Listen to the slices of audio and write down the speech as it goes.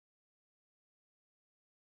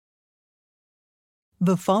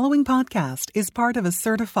The following podcast is part of a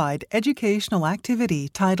certified educational activity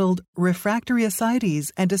titled Refractory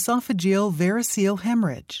Ascites and Esophageal Variceal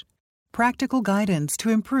Hemorrhage: Practical Guidance to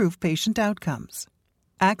Improve Patient Outcomes.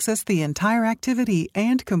 Access the entire activity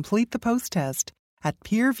and complete the post-test at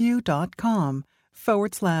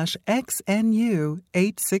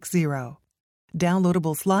peerview.com/XNU860.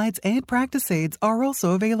 Downloadable slides and practice aids are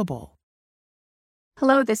also available.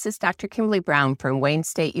 Hello, this is Dr. Kimberly Brown from Wayne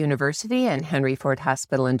State University and Henry Ford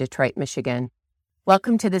Hospital in Detroit, Michigan.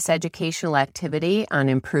 Welcome to this educational activity on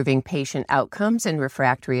improving patient outcomes in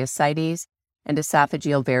refractory ascites and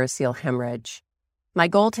esophageal variceal hemorrhage. My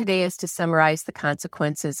goal today is to summarize the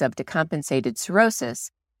consequences of decompensated cirrhosis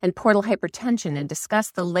and portal hypertension and discuss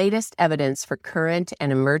the latest evidence for current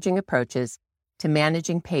and emerging approaches to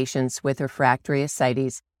managing patients with refractory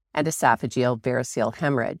ascites and esophageal variceal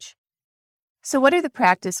hemorrhage. So what are the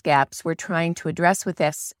practice gaps we're trying to address with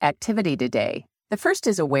this activity today? The first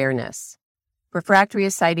is awareness. Refractory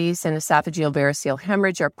ascites and esophageal variceal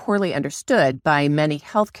hemorrhage are poorly understood by many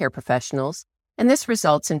healthcare professionals, and this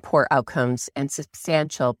results in poor outcomes and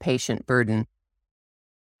substantial patient burden.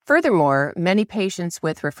 Furthermore, many patients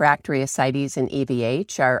with refractory ascites and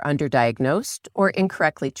EVH are underdiagnosed or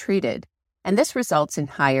incorrectly treated, and this results in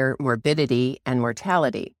higher morbidity and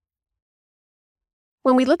mortality.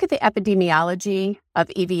 When we look at the epidemiology of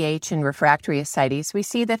EVH and refractory ascites, we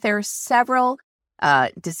see that there are several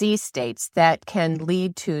disease states that can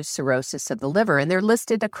lead to cirrhosis of the liver, and they're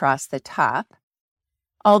listed across the top.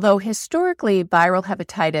 Although historically viral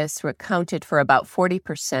hepatitis accounted for about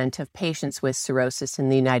 40% of patients with cirrhosis in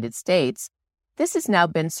the United States, this has now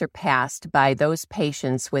been surpassed by those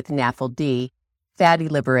patients with NAFLD, fatty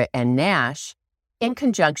liver, and NASH in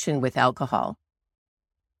conjunction with alcohol.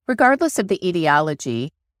 Regardless of the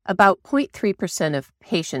etiology, about 0.3% of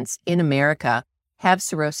patients in America have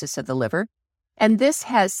cirrhosis of the liver, and this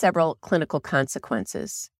has several clinical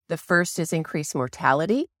consequences. The first is increased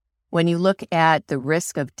mortality. When you look at the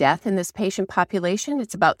risk of death in this patient population,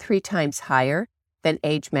 it's about 3 times higher than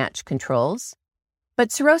age-matched controls.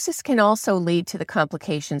 But cirrhosis can also lead to the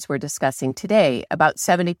complications we're discussing today. About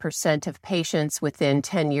 70% of patients within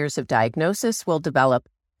 10 years of diagnosis will develop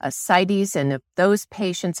ascites, and of those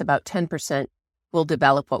patients, about 10% will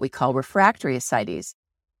develop what we call refractory ascites.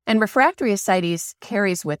 And refractory ascites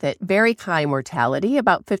carries with it very high mortality,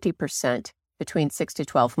 about 50% between 6 to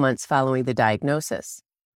 12 months following the diagnosis.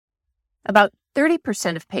 About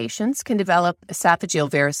 30% of patients can develop esophageal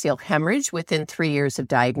variceal hemorrhage within 3 years of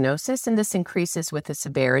diagnosis, and this increases with the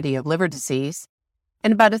severity of liver disease.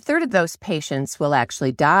 And about a third of those patients will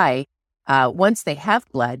actually die once they have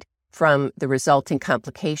bled from the resulting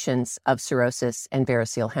complications of cirrhosis and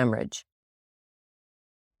variceal hemorrhage.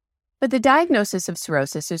 But the diagnosis of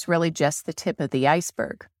cirrhosis is really just the tip of the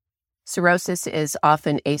iceberg. Cirrhosis is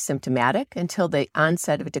often asymptomatic until the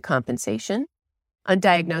onset of decompensation.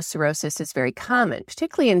 Undiagnosed cirrhosis is very common,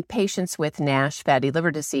 particularly in patients with NASH, fatty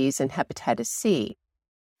liver disease, and hepatitis C.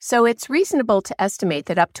 So it's reasonable to estimate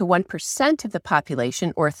that up to 1% of the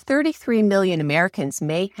population, or 33 million Americans,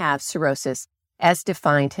 may have cirrhosis as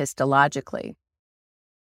defined histologically.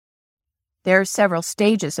 There are several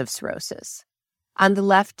stages of cirrhosis. On the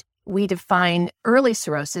left, we define early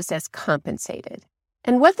cirrhosis as compensated.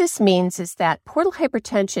 And what this means is that portal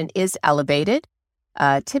hypertension is elevated,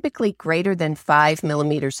 typically greater than 5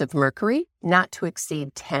 millimeters of mercury, not to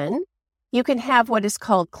exceed 10. You can have what is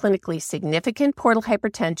called clinically significant portal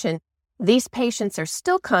hypertension. These patients are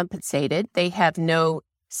still compensated. They have no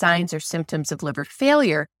signs or symptoms of liver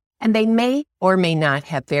failure, and they may or may not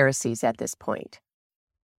have varices at this point.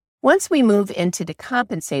 Once we move into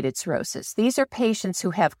decompensated cirrhosis, these are patients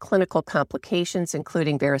who have clinical complications,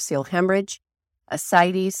 including variceal hemorrhage,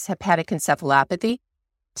 ascites, hepatic encephalopathy.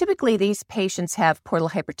 Typically, these patients have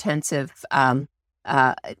portal hypertensive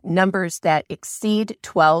numbers that exceed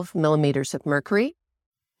 12 millimeters of mercury.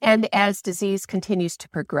 And as disease continues to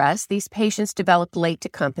progress, these patients develop late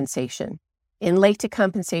decompensation. In late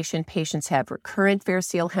decompensation, patients have recurrent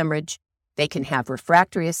variceal hemorrhage. They can have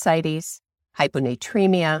refractory ascites,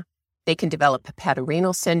 hyponatremia. They can develop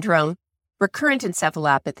hepatorenal syndrome, recurrent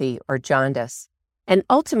encephalopathy, or jaundice. And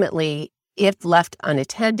ultimately, if left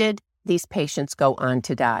unattended, these patients go on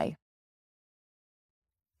to die.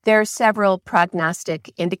 There are several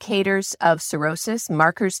prognostic indicators of cirrhosis,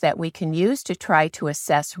 markers that we can use to try to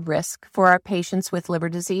assess risk for our patients with liver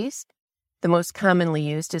disease. The most commonly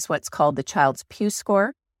used is what's called the Child's Pugh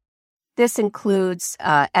score. This includes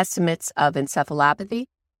estimates of encephalopathy,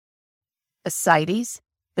 ascites,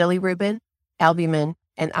 bilirubin, albumin,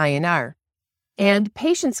 and INR. And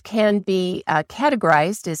patients can be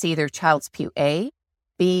categorized as either Child's Pugh A,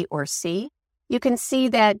 B, or C. You can see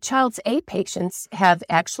that Child's A patients have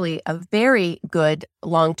actually a very good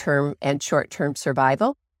long-term and short-term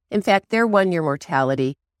survival. In fact, their 1-year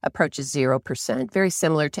mortality approaches 0%, very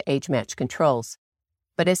similar to age-matched controls.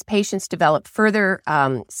 But as patients develop further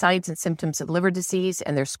signs and symptoms of liver disease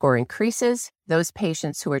and their score increases, those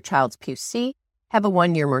patients who are Child's Pew-C have a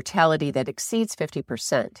 1-year mortality that exceeds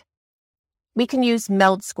 50%. We can use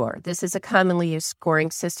MELD score. This is a commonly used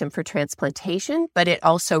scoring system for transplantation, but it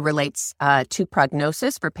also relates to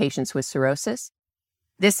prognosis for patients with cirrhosis.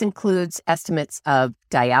 This includes estimates of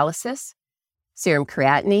dialysis, serum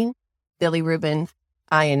creatinine, bilirubin,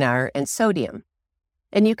 INR, and sodium.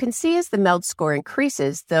 And you can see as the MELD score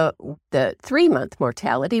increases, the 3-month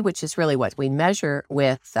mortality, which is really what we measure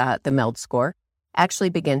with the MELD score, actually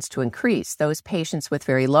begins to increase. Those patients with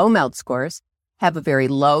very low MELD scores have a very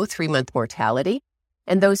low 3-month mortality,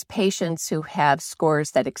 and those patients who have scores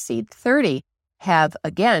that exceed 30 have,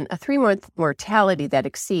 again, a 3-month mortality that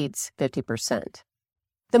exceeds 50%.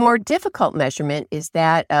 The more difficult measurement is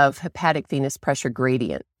that of hepatic venous pressure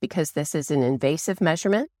gradient, because this is an invasive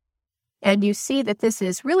measurement. And you see that this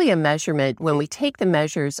is really a measurement when we take the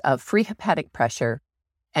measures of free hepatic pressure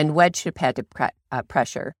and wedged hepatic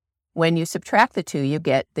pressure. When you subtract the two, you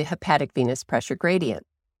get the hepatic venous pressure gradient.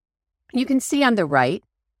 You can see on the right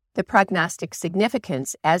the prognostic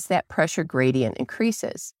significance as that pressure gradient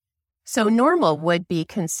increases. So normal would be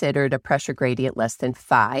considered a pressure gradient less than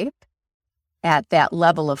 5. At that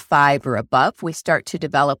level of 5 or above, we start to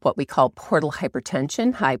develop what we call portal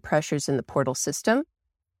hypertension, high pressures in the portal system.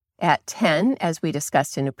 At 10, as we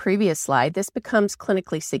discussed in a previous slide, this becomes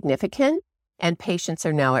clinically significant, and patients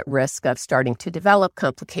are now at risk of starting to develop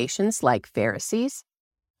complications like varices.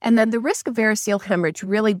 And then the risk of variceal hemorrhage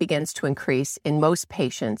really begins to increase in most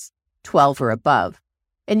patients 12 or above.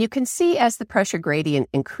 And you can see as the pressure gradient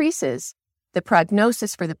increases, the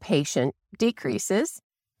prognosis for the patient decreases,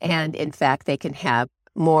 and in fact, they can have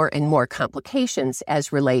more and more complications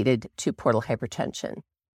as related to portal hypertension.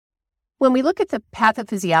 When we look at the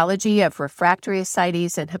pathophysiology of refractory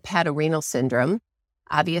ascites and hepatorenal syndrome,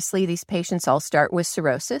 obviously these patients all start with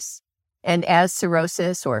cirrhosis. And as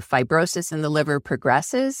cirrhosis or fibrosis in the liver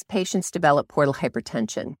progresses, patients develop portal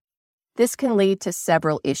hypertension. This can lead to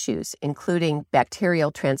several issues, including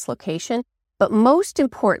bacterial translocation, but most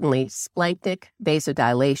importantly, splanchnic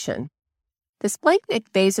vasodilation. The splanchnic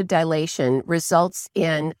vasodilation results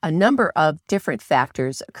in a number of different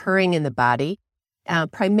factors occurring in the body,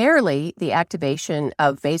 primarily the activation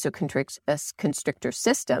of vasoconstrictor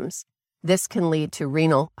systems. This can lead to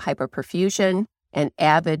renal hyperperfusion and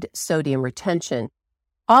avid sodium retention.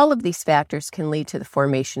 All of these factors can lead to the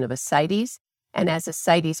formation of ascites, and as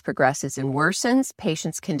ascites progresses and worsens,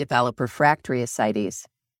 patients can develop refractory ascites.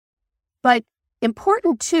 But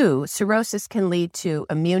important too, cirrhosis can lead to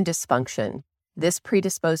immune dysfunction. This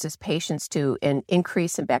predisposes patients to an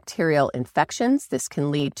increase in bacterial infections. This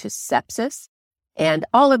can lead to sepsis, and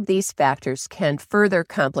all of these factors can further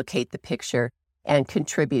complicate the picture and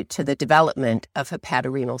contribute to the development of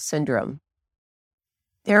hepatorenal syndrome.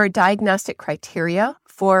 There are diagnostic criteria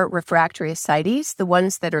for refractory ascites. The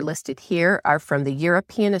ones that are listed here are from the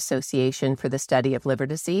European Association for the Study of Liver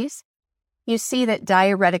Disease. You see that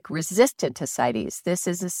diuretic-resistant ascites, this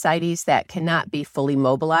is ascites that cannot be fully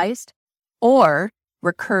mobilized or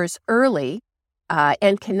recurs early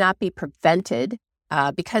and cannot be prevented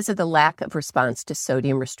because of the lack of response to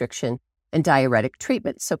sodium restriction and diuretic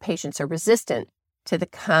treatment. So patients are resistant to the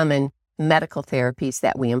common medical therapies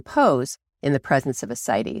that we impose in the presence of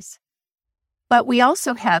ascites. But we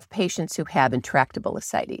also have patients who have intractable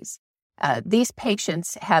ascites. These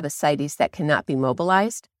patients have ascites that cannot be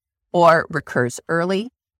mobilized or recurs early,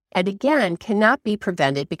 and again, cannot be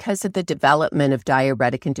prevented because of the development of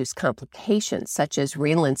diuretic-induced complications, such as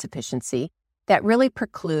renal insufficiency, that really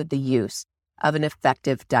preclude the use of an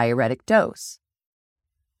effective diuretic dose.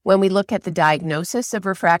 When we look at the diagnosis of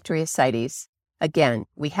refractory ascites, again,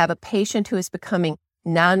 we have a patient who is becoming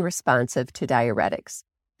non-responsive to diuretics.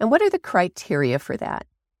 And what are the criteria for that?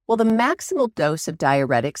 Well, the maximal dose of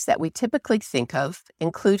diuretics that we typically think of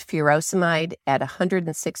include furosemide at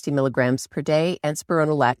 160 milligrams per day and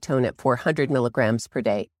spironolactone at 400 milligrams per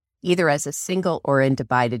day, either as a single or in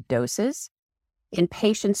divided doses. In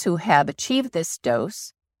patients who have achieved this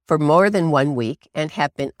dose for more than 1 week and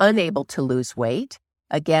have been unable to lose weight,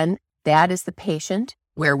 again, that is the patient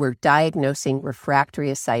where we're diagnosing refractory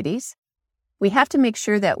ascites. We have to make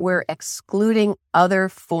sure that we're excluding other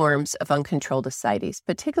forms of uncontrolled ascites,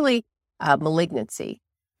 particularly malignancy.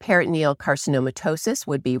 Peritoneal carcinomatosis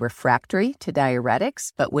would be refractory to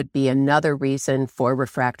diuretics, but would be another reason for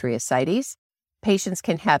refractory ascites. Patients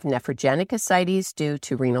can have nephrogenic ascites due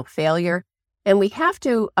to renal failure, And we have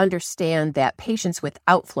to understand that patients with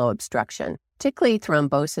outflow obstruction, particularly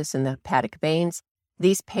thrombosis in the hepatic veins,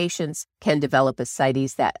 these patients can develop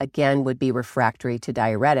ascites that, again, would be refractory to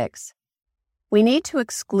diuretics. We need to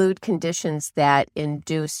exclude conditions that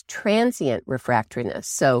induce transient refractoriness,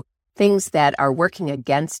 so things that are working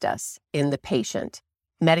against us in the patient.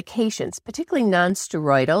 Medications, particularly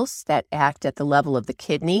nonsteroidals that act at the level of the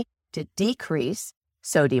kidney to decrease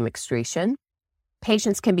sodium excretion.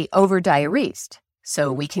 Patients can be over-diuresed,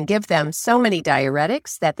 so we can give them so many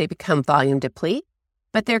diuretics that they become volume deplete,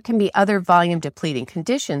 but there can be other volume depleting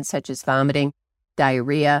conditions such as vomiting,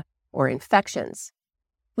 diarrhea, or infections.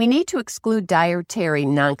 We need to exclude dietary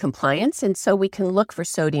noncompliance, and so we can look for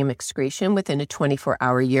sodium excretion within a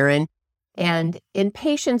 24-hour urine. And in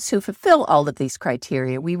patients who fulfill all of these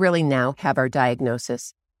criteria, we really now have our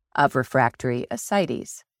diagnosis of refractory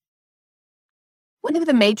ascites. One of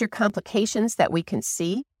the major complications that we can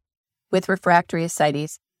see with refractory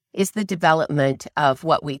ascites is the development of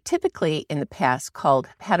what we typically in the past called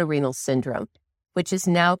hepatorenal syndrome, which is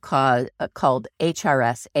now called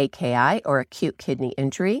HRS-AKI, or acute kidney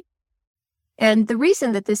injury. And the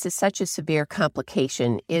reason that this is such a severe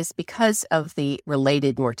complication is because of the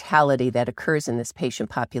related mortality that occurs in this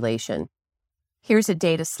patient population. Here's a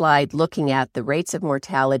data slide looking at the rates of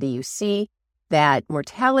mortality. You see that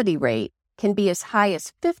mortality rate can be as high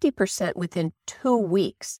as 50% within 2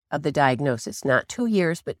 weeks of the diagnosis, not 2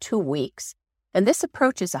 years, but 2 weeks. And this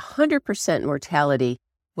approaches 100% mortality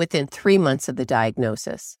within 3 months of the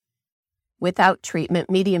diagnosis. Without treatment,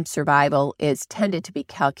 median survival is tended to be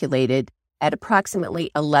calculated at approximately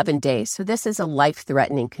 11 days. So this is a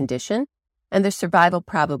life-threatening condition, and the survival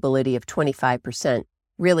probability of 25%,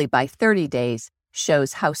 really by 30 days,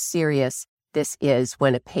 shows how serious this is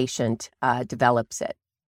when a patient develops it.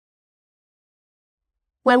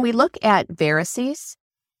 When we look at varices,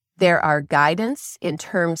 there are guidance in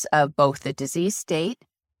terms of both the disease state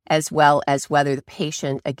as well as whether the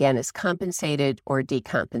patient, again, is compensated or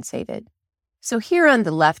decompensated. So here on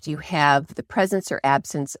the left, you have the presence or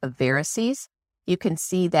absence of varices. You can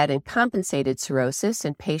see that in compensated cirrhosis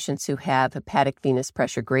in patients who have hepatic venous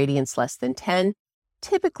pressure gradients less than 10,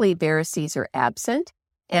 typically varices are absent,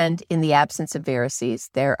 and in the absence of varices,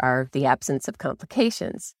 there are the absence of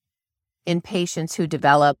complications. In patients who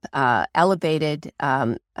develop elevated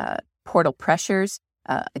portal pressures,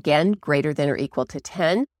 again, greater than or equal to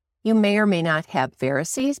 10, you may or may not have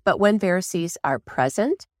varices, but when varices are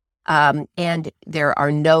present and there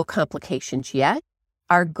are no complications yet,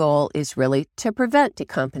 our goal is really to prevent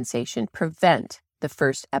decompensation, prevent the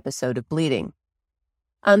first episode of bleeding.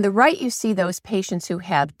 On the right, you see those patients who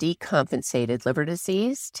have decompensated liver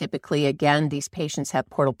disease. Typically, again, these patients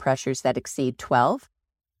have portal pressures that exceed 12.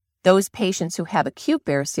 Those patients who have acute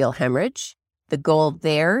variceal hemorrhage, the goal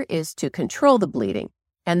there is to control the bleeding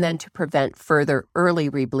and then to prevent further early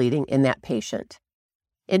rebleeding in that patient.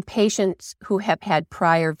 In patients who have had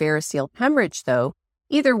prior variceal hemorrhage, though,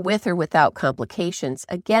 either with or without complications,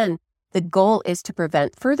 again, the goal is to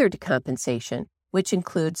prevent further decompensation, which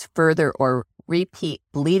includes further or repeat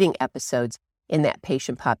bleeding episodes in that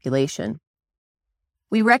patient population.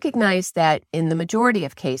 We recognize that in the majority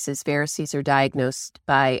of cases, varices are diagnosed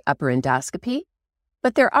by upper endoscopy,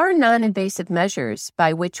 but there are non-invasive measures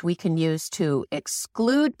by which we can use to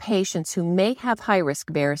exclude patients who may have high-risk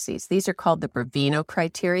varices. These are called the Braveno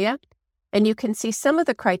criteria, and you can see some of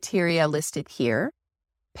the criteria listed here.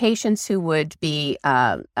 Patients who would be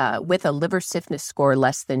with a liver stiffness score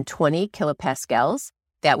less than 20 kilopascals,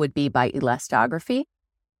 that would be by elastography,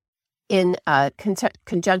 in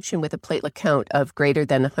conjunction with a platelet count of greater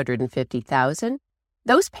than 150,000,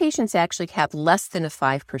 those patients actually have less than a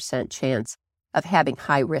 5% chance of having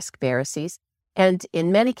high-risk varices, and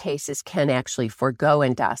in many cases can actually forego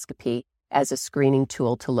endoscopy as a screening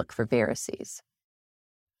tool to look for varices.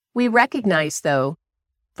 We recognize, though,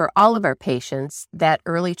 for all of our patients, that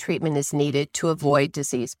early treatment is needed to avoid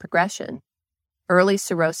disease progression. Early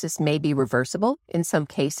cirrhosis may be reversible in some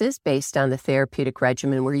cases based on the therapeutic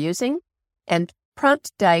regimen we're using, and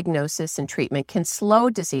prompt diagnosis and treatment can slow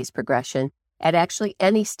disease progression at actually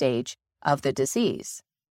any stage of the disease.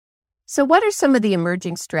 So what are some of the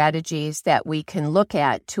emerging strategies that we can look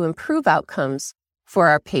at to improve outcomes for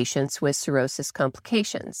our patients with cirrhosis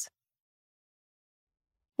complications?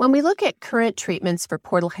 When we look at current treatments for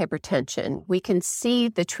portal hypertension, we can see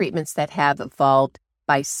the treatments that have evolved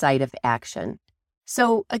by site of action.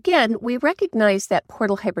 So again, we recognize that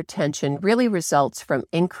portal hypertension really results from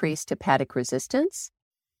increased hepatic resistance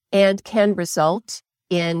and can result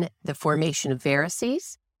in the formation of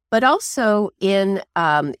varices, but also in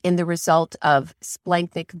the result of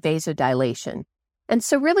splanchnic vasodilation. And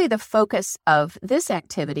so really the focus of this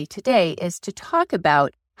activity today is to talk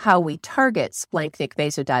about how we target splanchnic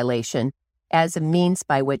vasodilation as a means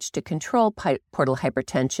by which to control portal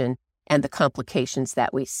hypertension and the complications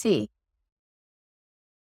that we see.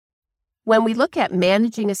 When we look at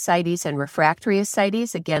managing ascites and refractory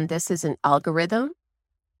ascites, again, this is an algorithm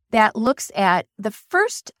that looks at the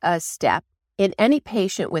first step in any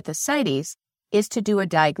patient with ascites is to do a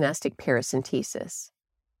diagnostic paracentesis.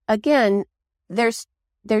 Again, there's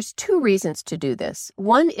two reasons to do this.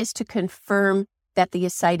 One is to confirm that the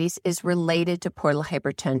ascites is related to portal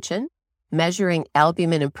hypertension, measuring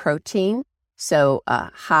albumin and protein, so a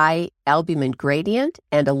high albumin gradient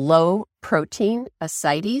and a low protein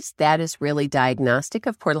ascites, that is really diagnostic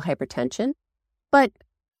of portal hypertension. But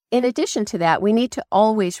in addition to that, we need to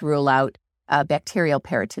always rule out bacterial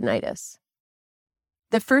peritonitis.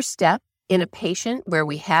 The first step in a patient where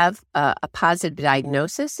we have a positive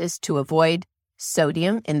diagnosis is to avoid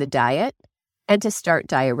sodium in the diet and to start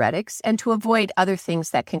diuretics and to avoid other things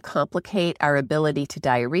that can complicate our ability to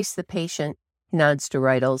diurese the patient,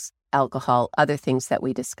 nonsteroidals, alcohol, other things that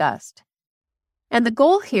we discussed. And the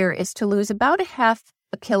goal here is to lose about 1/2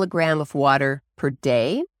 kilogram of water per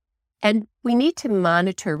day, and we need to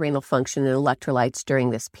monitor renal function and electrolytes during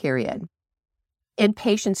this period. In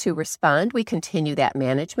patients who respond, we continue that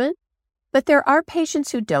management, but there are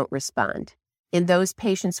patients who don't respond. In those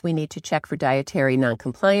patients, we need to check for dietary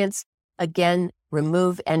noncompliance, again,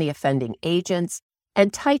 remove any offending agents,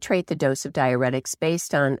 and titrate the dose of diuretics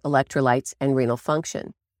based on electrolytes and renal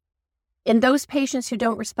function. In those patients who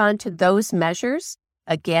don't respond to those measures,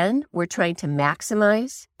 again, we're trying to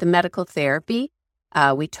maximize the medical therapy.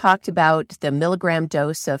 We talked about the milligram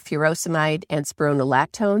dose of furosemide and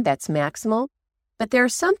spironolactone, that's maximal. But there are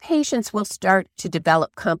some patients will start to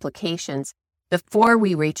develop complications before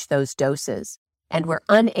we reach those doses, and we're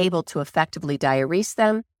unable to effectively diurese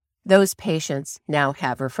them. Those patients now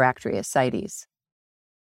have refractory ascites.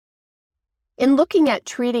 In looking at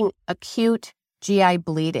treating acute GI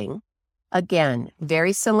bleeding, again,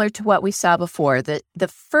 very similar to what we saw before, the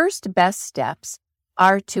first best steps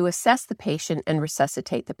are to assess the patient and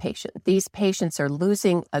resuscitate the patient. These patients are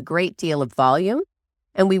losing a great deal of volume,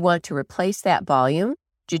 and we want to replace that volume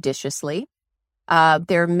judiciously.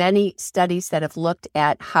 There are many studies that have looked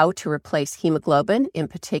at how to replace hemoglobin in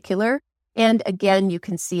particular. And again, you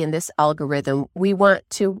can see in this algorithm, we want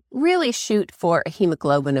to really shoot for a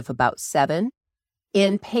hemoglobin of about 7.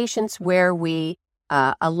 In patients where we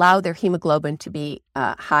allow their hemoglobin to be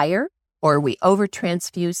higher or we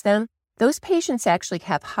overtransfuse them, those patients actually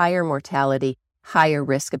have higher mortality, higher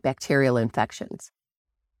risk of bacterial infections.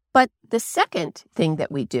 But the second thing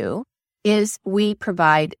that we do is we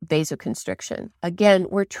provide vasoconstriction. Again,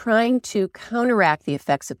 we're trying to counteract the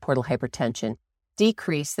effects of portal hypertension,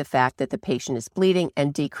 decrease the fact that the patient is bleeding,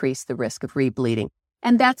 and decrease the risk of rebleeding.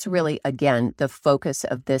 And that's really, again, the focus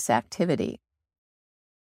of this activity.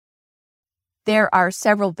 There are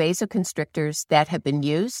several vasoconstrictors that have been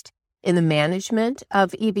used in the management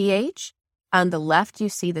of EBH. On the left, you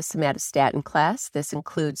see the somatostatin class. This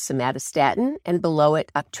includes somatostatin, and below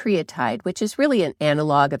it, octreotide, which is really an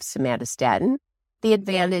analog of somatostatin. The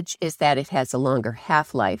advantage is that it has a longer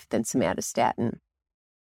half-life than somatostatin.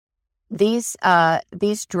 These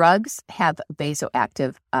drugs have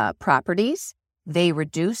vasoactive properties. They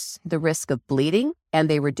reduce the risk of bleeding, and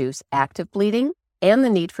they reduce active bleeding and the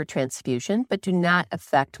need for transfusion, but do not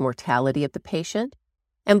affect mortality of the patient.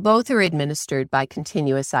 And both are administered by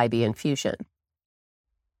continuous IV infusion.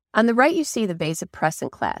 On the right, you see the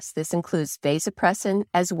vasopressin class. This includes vasopressin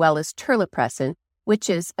as well as terlipressin,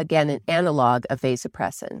 which is, again, an analog of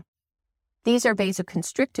vasopressin. These are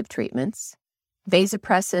vasoconstrictive treatments.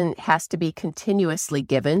 Vasopressin has to be continuously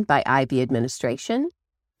given by IV administration.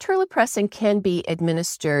 Terlipressin can be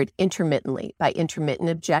administered intermittently by intermittent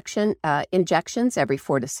injections every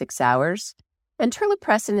 4 to 6 hours. And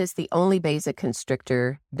terlipressin is the only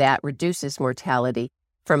vasoconstrictor that reduces mortality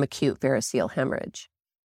from acute variceal hemorrhage.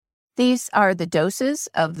 These are the doses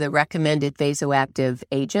of the recommended vasoactive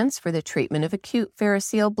agents for the treatment of acute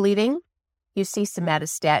variceal bleeding. You see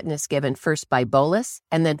somatostatin is given first by bolus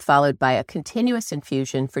and then followed by a continuous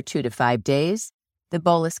infusion for 2 to 5 days. The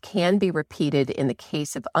bolus can be repeated in the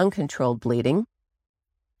case of uncontrolled bleeding.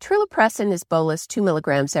 Terlipressin is bolus 2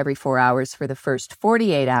 milligrams every 4 hours for the first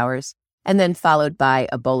 48 hours, and then followed by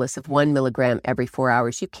a bolus of 1 milligram every 4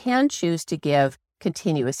 hours. You can choose to give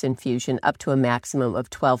continuous infusion up to a maximum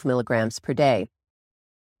of 12 milligrams per day.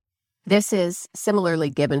 This is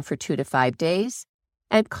similarly given for 2 to 5 days,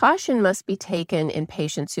 and caution must be taken in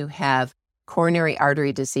patients who have coronary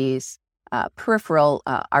artery disease, peripheral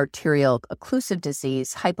arterial occlusive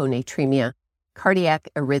disease, hyponatremia, cardiac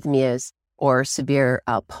arrhythmias, or severe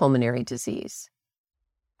pulmonary disease.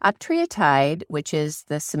 Octreotide, which is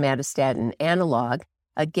the somatostatin analog,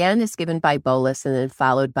 again is given by bolus and then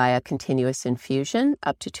followed by a continuous infusion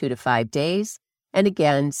up to 2 to 5 days. And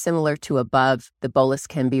again, similar to above, the bolus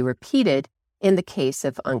can be repeated in the case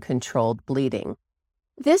of uncontrolled bleeding.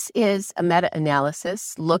 This is a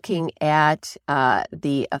meta-analysis looking at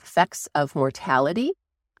the effects of mortality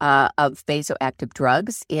of vasoactive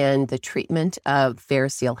drugs in the treatment of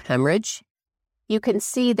variceal hemorrhage. You can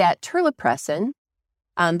see that terlipressin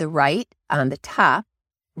on the right, on the top,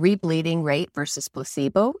 rebleeding rate versus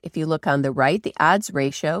placebo. If you look on the right, the odds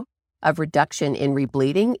ratio of reduction in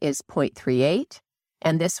rebleeding is 0.38,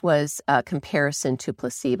 and this was a comparison to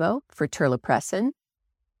placebo for terlipressin.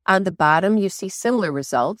 On the bottom, you see similar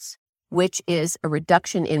results, which is a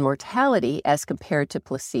reduction in mortality as compared to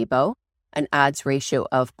placebo, an odds ratio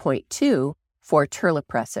of 0.2 for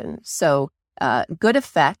terlipressin. So good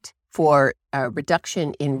effect for a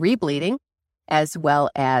reduction in rebleeding, as well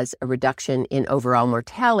as a reduction in overall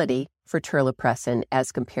mortality for terlipressin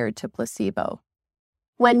as compared to placebo.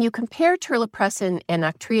 When you compare terlipressin and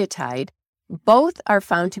octreotide, both are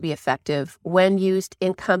found to be effective when used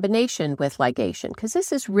in combination with ligation, because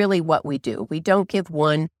this is really what we do. We don't give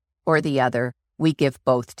one or the other, we give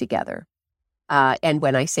both together. And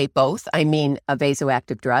when I say both, I mean a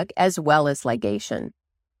vasoactive drug as well as ligation.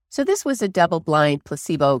 So this was a double-blind,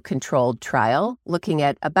 placebo-controlled trial looking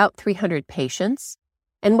at about 300 patients.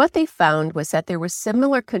 And what they found was that there was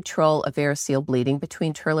similar control of variceal bleeding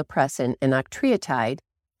between terlipressin and octreotide,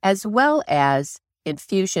 as well as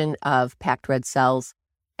infusion of packed red cells,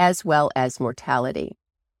 as well as mortality.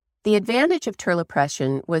 The advantage of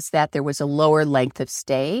terlipressin was that there was a lower length of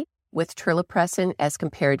stay with terlipressin as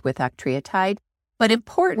compared with octreotide. But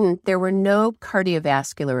important, there were no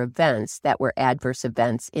cardiovascular events that were adverse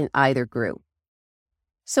events in either group.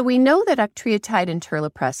 So we know that octreotide and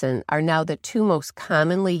terlipressin are now the two most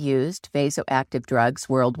commonly used vasoactive drugs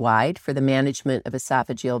worldwide for the management of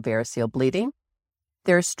esophageal variceal bleeding.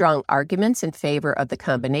 There are strong arguments in favor of the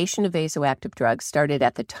combination of vasoactive drugs started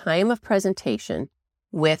at the time of presentation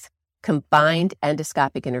with combined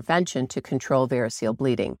endoscopic intervention to control variceal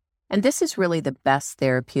bleeding. And this is really the best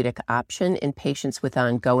therapeutic option in patients with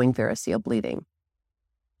ongoing variceal bleeding.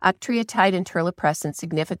 Octreotide and terlipressin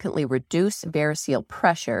significantly reduce variceal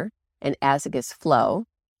pressure and azygous flow,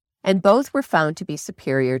 and both were found to be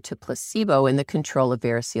superior to placebo in the control of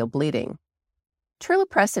variceal bleeding.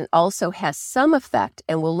 Terlipressin also has some effect,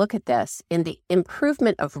 and we'll look at this, in the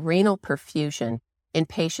improvement of renal perfusion in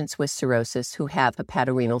patients with cirrhosis who have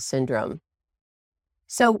hepatorenal syndrome.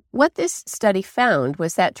 So what this study found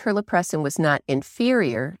was that terlipressin was not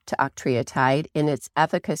inferior to octreotide in its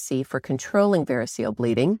efficacy for controlling variceal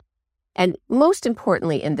bleeding. And most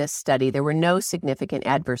importantly in this study, there were no significant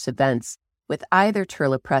adverse events with either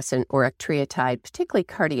terlipressin or octreotide, particularly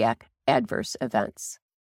cardiac adverse events.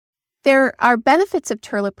 There are benefits of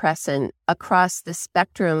terlipressin across the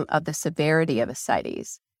spectrum of the severity of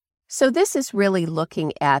ascites. So this is really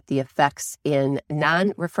looking at the effects in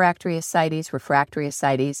non-refractory ascites, refractory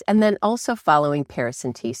ascites, and then also following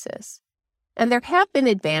paracentesis. And there have been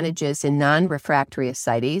advantages in non-refractory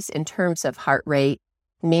ascites in terms of heart rate,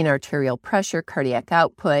 mean arterial pressure, cardiac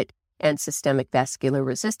output, and systemic vascular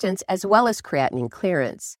resistance, as well as creatinine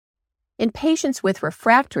clearance. In patients with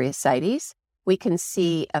refractory ascites, we can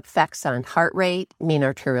see effects on heart rate, mean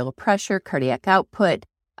arterial pressure, cardiac output,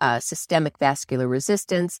 systemic vascular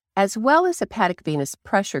resistance, as well as hepatic venous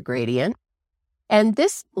pressure gradient. And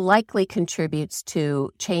this likely contributes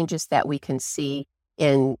to changes that we can see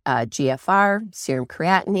in GFR, serum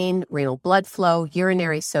creatinine, renal blood flow,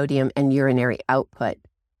 urinary sodium, and urinary output.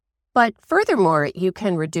 But furthermore, you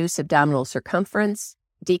can reduce abdominal circumference,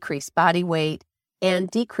 decrease body weight, and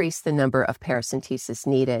decrease the number of paracentesis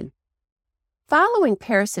needed. Following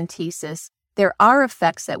paracentesis, there are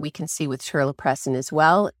effects that we can see with terlipressin as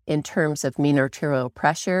well in terms of mean arterial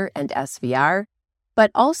pressure and SVR,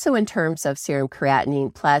 but also in terms of serum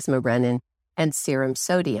creatinine, plasma renin, and serum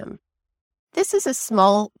sodium. This is a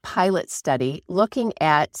small pilot study looking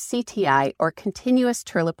at CTI, or continuous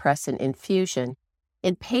terlipressin infusion,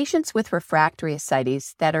 in patients with refractory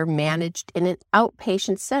ascites that are managed in an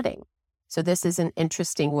outpatient setting. So this is an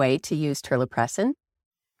interesting way to use terlipressin.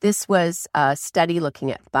 This was a study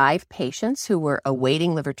looking at 5 patients who were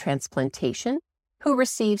awaiting liver transplantation, who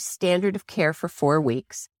received standard of care for 4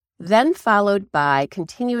 weeks, then followed by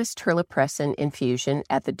continuous terlipressin infusion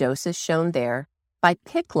at the doses shown there by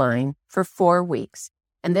PICC line for 4 weeks.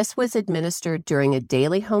 And this was administered during a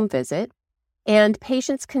daily home visit, and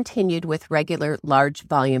patients continued with regular large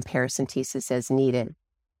volume paracentesis as needed.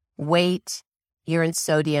 Weight, urine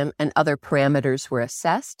sodium, and other parameters were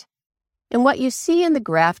assessed. And what you see in the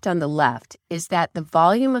graph on the left is that the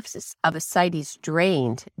volume of ascites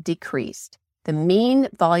drained decreased. The mean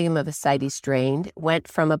volume of ascites drained went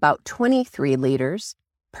from about 23 liters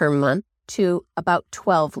per month to about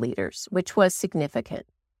 12 liters, which was significant.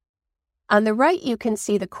 On the right, you can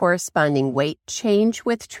see the corresponding weight change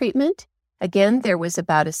with treatment. Again, there was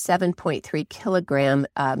about a 7.3 kilogram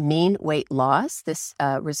mean weight loss. This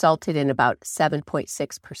resulted in about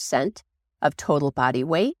 7.6% of total body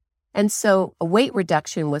weight. And so a weight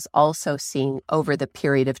reduction was also seen over the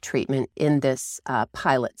period of treatment in this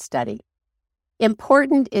pilot study.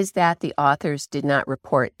 Important is that the authors did not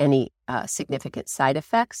report any significant side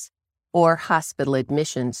effects or hospital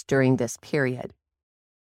admissions during this period.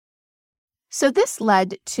 So this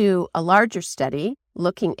led to a larger study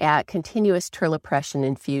looking at continuous terlipressin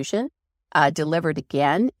infusion delivered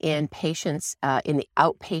again in patients in the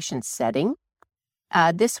outpatient setting.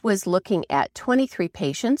 This was looking at 23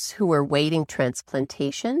 patients who were waiting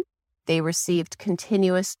transplantation. They received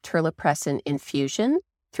continuous terlipressin infusion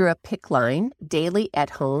through a PICC line daily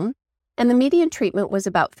at home, and the median treatment was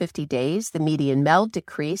about 50 days. The median MELD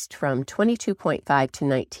decreased from 22.5 to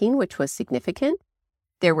 19, which was significant.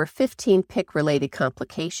 There were 15 PICC-related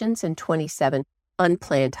complications and 27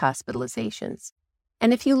 unplanned hospitalizations.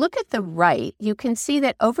 And if you look at the right, you can see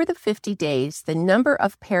that over the 50 days, the number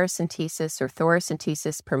of paracentesis or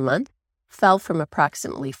thoracentesis per month fell from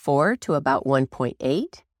approximately 4 to about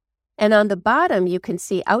 1.8. And on the bottom, you can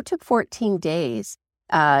see out to 14 days,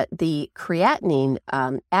 the creatinine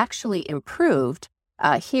actually improved.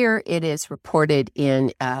 Here it is reported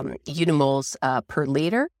in unimoles per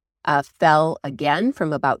liter, fell again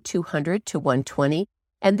from about 200 to 120,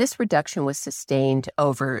 and this reduction was sustained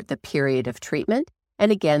over the period of treatment.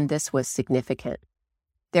 And again, this was significant.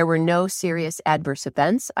 There were no serious adverse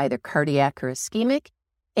events, either cardiac or ischemic,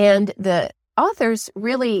 and the authors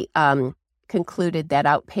really concluded that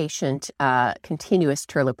outpatient continuous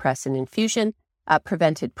terlipressin infusion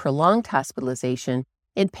prevented prolonged hospitalization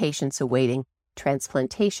in patients awaiting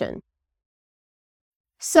transplantation.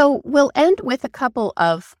 So we'll end with a couple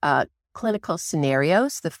of clinical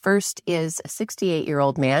scenarios. The first is a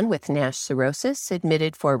 68-year-old man with NASH cirrhosis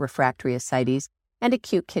admitted for refractory ascites and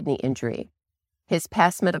acute kidney injury. His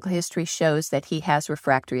past medical history shows that he has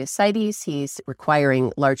refractory ascites. He's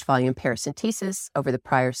requiring large volume paracentesis over the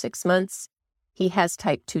prior 6 months. He has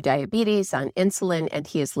type 2 diabetes on insulin, and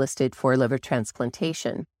he is listed for liver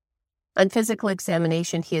transplantation. On physical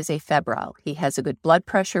examination, he is afebrile. He has a good blood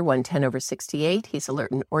pressure, 110/68. He's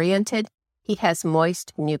alert and oriented. He has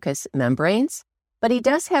moist mucous membranes, but he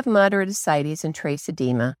does have moderate ascites and trace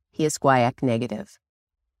edema. He is guaiac negative.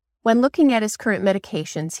 When looking at his current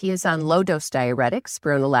medications, he is on low-dose diuretics,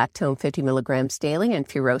 spironolactone 50 milligrams daily, and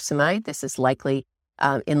furosemide. This is likely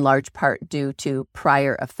in large part due to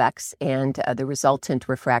prior effects and the resultant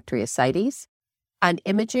refractory ascites. On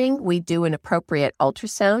imaging, we do an appropriate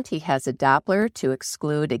ultrasound. He has a Doppler to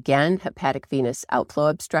exclude, again, hepatic venous outflow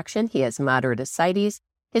obstruction. He has moderate ascites.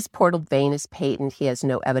 His portal vein is patent. He has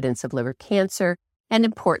no evidence of liver cancer. And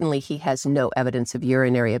importantly, he has no evidence of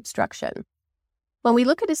urinary obstruction. When we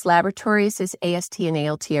look at his laboratories, his AST and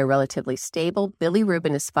ALT are relatively stable.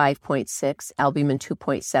 Bilirubin is 5.6, albumin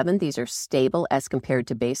 2.7. These are stable as compared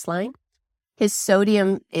to baseline. His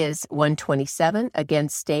sodium is 127, again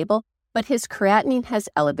stable, but his creatinine has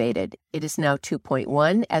elevated. It is now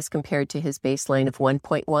 2.1 as compared to his baseline of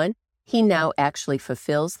 1.1. He now actually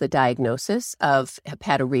fulfills the diagnosis of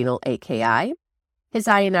hepatorenal AKI. His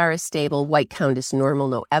INR is stable, white count is normal,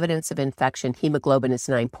 no evidence of infection. Hemoglobin is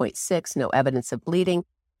 9.6, no evidence of bleeding.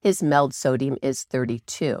 His MELD sodium is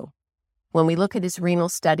 32. When we look at his renal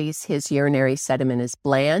studies, his urinary sediment is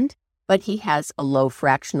bland, but he has a low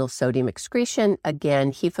fractional sodium excretion.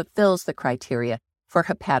 Again, he fulfills the criteria for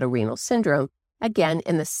hepatorenal syndrome, again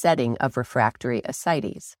in the setting of refractory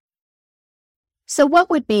ascites. So what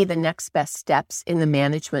would be the next best steps in the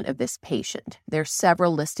management of this patient? There are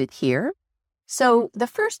several listed here. So the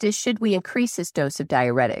first is, should we increase his dose of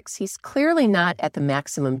diuretics? He's clearly not at the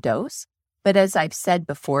maximum dose, but as I've said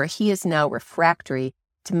before, he is now refractory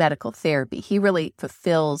to medical therapy. He really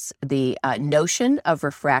fulfills the notion of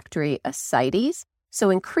refractory ascites, so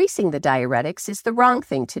increasing the diuretics is the wrong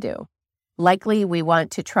thing to do. Likely, we want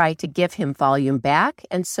to try to give him volume back,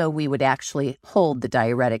 and so we would actually hold the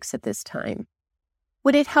diuretics at this time.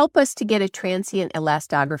 Would it help us to get a transient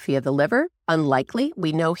elastography of the liver? Unlikely.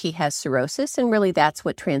 We know he has cirrhosis, and really that's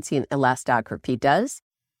what transient elastography does.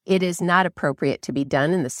 It is not appropriate to be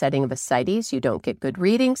done in the setting of ascites. You don't get good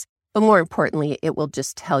readings, but more importantly, it will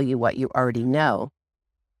just tell you what you already know.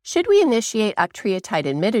 Should we initiate octreotide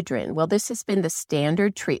and midodrine? Well, this has been the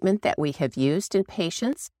standard treatment that we have used in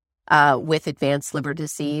patients with advanced liver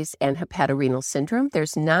disease and hepatorenal syndrome.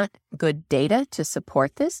 There's not good data to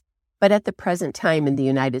support this, but at the present time in the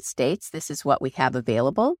United States, this is what we have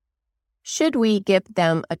available. Should we give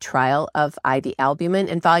them a trial of IV albumin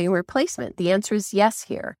and volume replacement? The answer is yes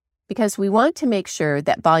here, because we want to make sure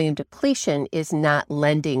that volume depletion is not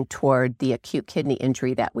lending toward the acute kidney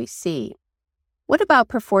injury that we see. What about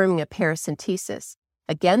performing a paracentesis?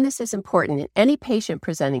 Again, this is important in any patient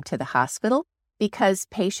presenting to the hospital because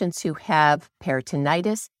patients who have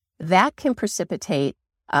peritonitis, that can precipitate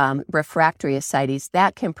refractory ascites,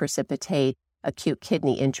 that can precipitate acute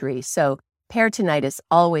kidney injury. So peritonitis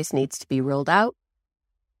always needs to be ruled out.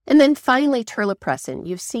 And then finally, terlipressin.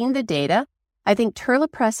 You've seen the data. I think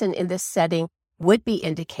terlipressin in this setting would be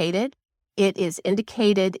indicated. It is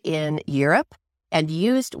indicated in Europe and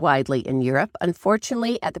used widely in Europe.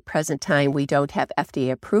 Unfortunately, at the present time, we don't have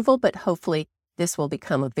FDA approval, but hopefully this will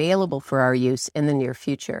become available for our use in the near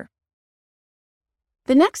future.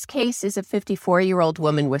 The next case is a 54-year-old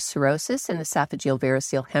woman with cirrhosis and esophageal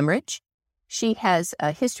variceal hemorrhage. She has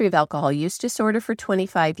a history of alcohol use disorder for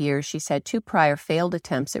 25 years. She's had 2 prior failed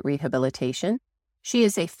attempts at rehabilitation. She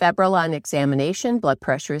is a febrile on examination. Blood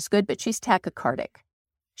pressure is good, but she's tachycardic.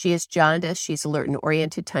 She is jaundice. She's alert and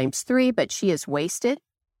oriented ×3, but she is wasted.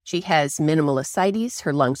 She has minimal ascites.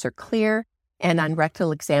 Her lungs are clear. And on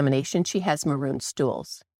rectal examination, she has maroon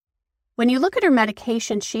stools. When you look at her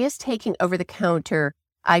medication, she is taking over-the-counter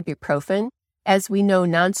ibuprofen. As we know,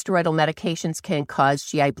 nonsteroidal medications can cause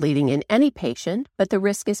GI bleeding in any patient, but the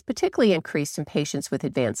risk is particularly increased in patients with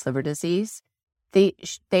advanced liver disease.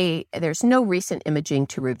 There's no recent imaging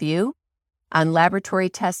to review. On laboratory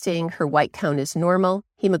testing, her white count is normal.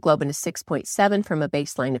 Hemoglobin is 6.7 from a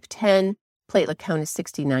baseline of 10. Platelet count is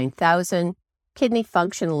 69,000. Kidney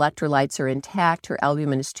function electrolytes are intact. Her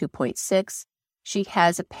albumin is 2.6. She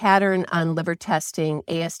has a pattern on liver testing,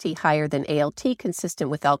 AST higher than ALT, consistent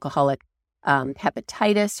with alcoholic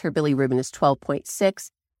hepatitis. Her bilirubin is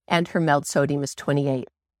 12.6, and her MELD sodium is 28.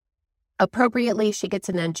 Appropriately, she gets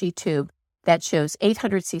an NG tube that shows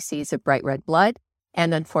 800 cc's of bright red blood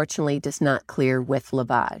and unfortunately does not clear with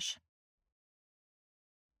lavage.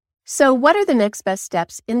 So what are the next best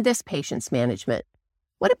steps in this patient's management?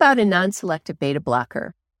 What about a non-selective beta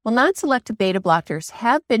blocker? Well, non-selective beta blockers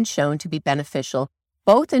have been shown to be beneficial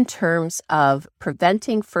both in terms of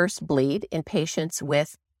preventing first bleed in patients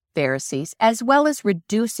with varices as well as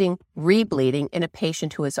reducing rebleeding in a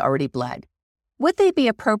patient who has already bled. Would they be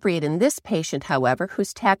appropriate in this patient, however,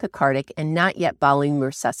 who's tachycardic and not yet volume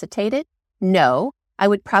resuscitated? No, I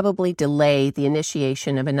would probably delay the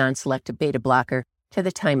initiation of a non-selective beta blocker to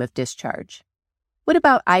the time of discharge. What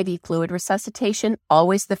about IV fluid resuscitation?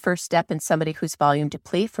 Always the first step in somebody whose volume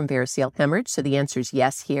deplete from variceal hemorrhage, so the answer is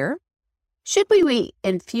yes here. Should we be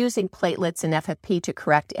infusing platelets and FFP to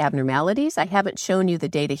correct abnormalities? I haven't shown you the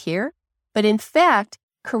data here, but in fact,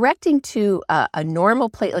 correcting to a normal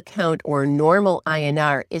platelet count or normal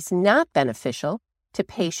INR is not beneficial to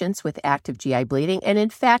patients with active GI bleeding and in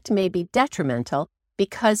fact may be detrimental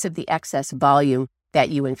because of the excess volume that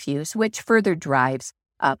you infuse, which further drives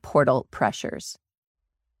portal pressures.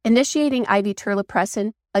 Initiating IV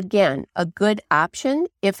terlipressin, again, a good option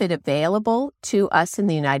if it's available to us in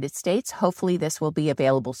the United States. Hopefully this will be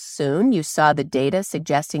available soon. You saw the data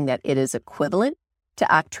suggesting that it is equivalent to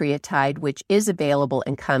octreotide, which is available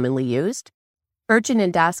and commonly used. Urgent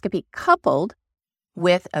endoscopy coupled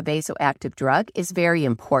with a vasoactive drug is very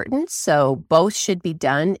important, so both should be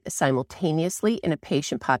done simultaneously in a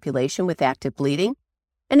patient population with active bleeding.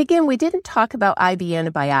 And again, we didn't talk about IV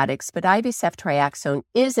antibiotics, but IV ceftriaxone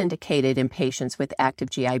is indicated in patients with active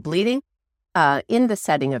GI bleeding in the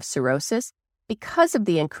setting of cirrhosis because of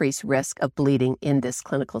the increased risk of bleeding in this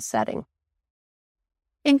clinical setting.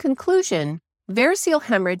 In conclusion, variceal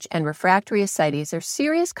hemorrhage and refractory ascites are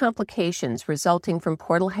serious complications resulting from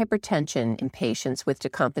portal hypertension in patients with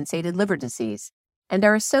decompensated liver disease and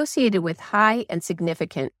are associated with high and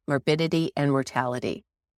significant morbidity and mortality.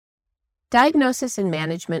 Diagnosis and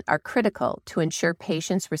management are critical to ensure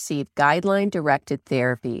patients receive guideline-directed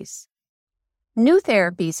therapies. New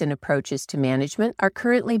therapies and approaches to management are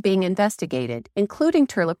currently being investigated, including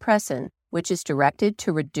terlipressin, which is directed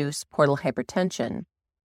to reduce portal hypertension.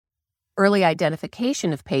 Early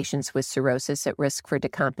identification of patients with cirrhosis at risk for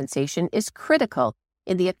decompensation is critical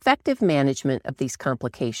in the effective management of these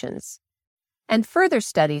complications. And further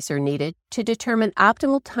studies are needed to determine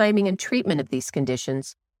optimal timing and treatment of these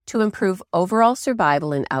conditions to improve overall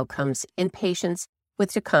survival and outcomes in patients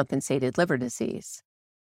with decompensated liver disease.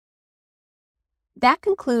 That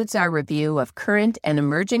concludes our review of current and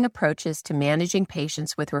emerging approaches to managing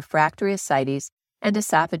patients with refractory ascites and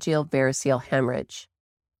esophageal variceal hemorrhage.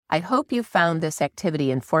 I hope you found this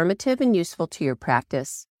activity informative and useful to your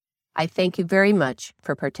practice. I thank you very much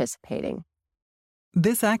for participating.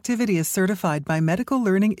 This activity is certified by Medical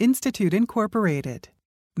Learning Institute, Incorporated.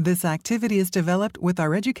 This activity is developed with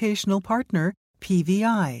our educational partner,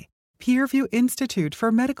 PVI, Peerview Institute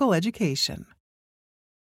for Medical Education.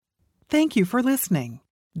 Thank you for listening.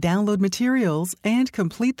 Download materials and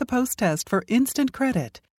complete the post-test for instant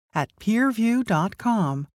credit at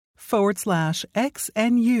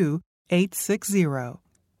peerview.com/XNU860.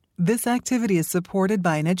 This activity is supported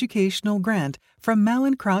by an educational grant from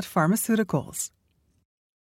Mallinckrodt Pharmaceuticals.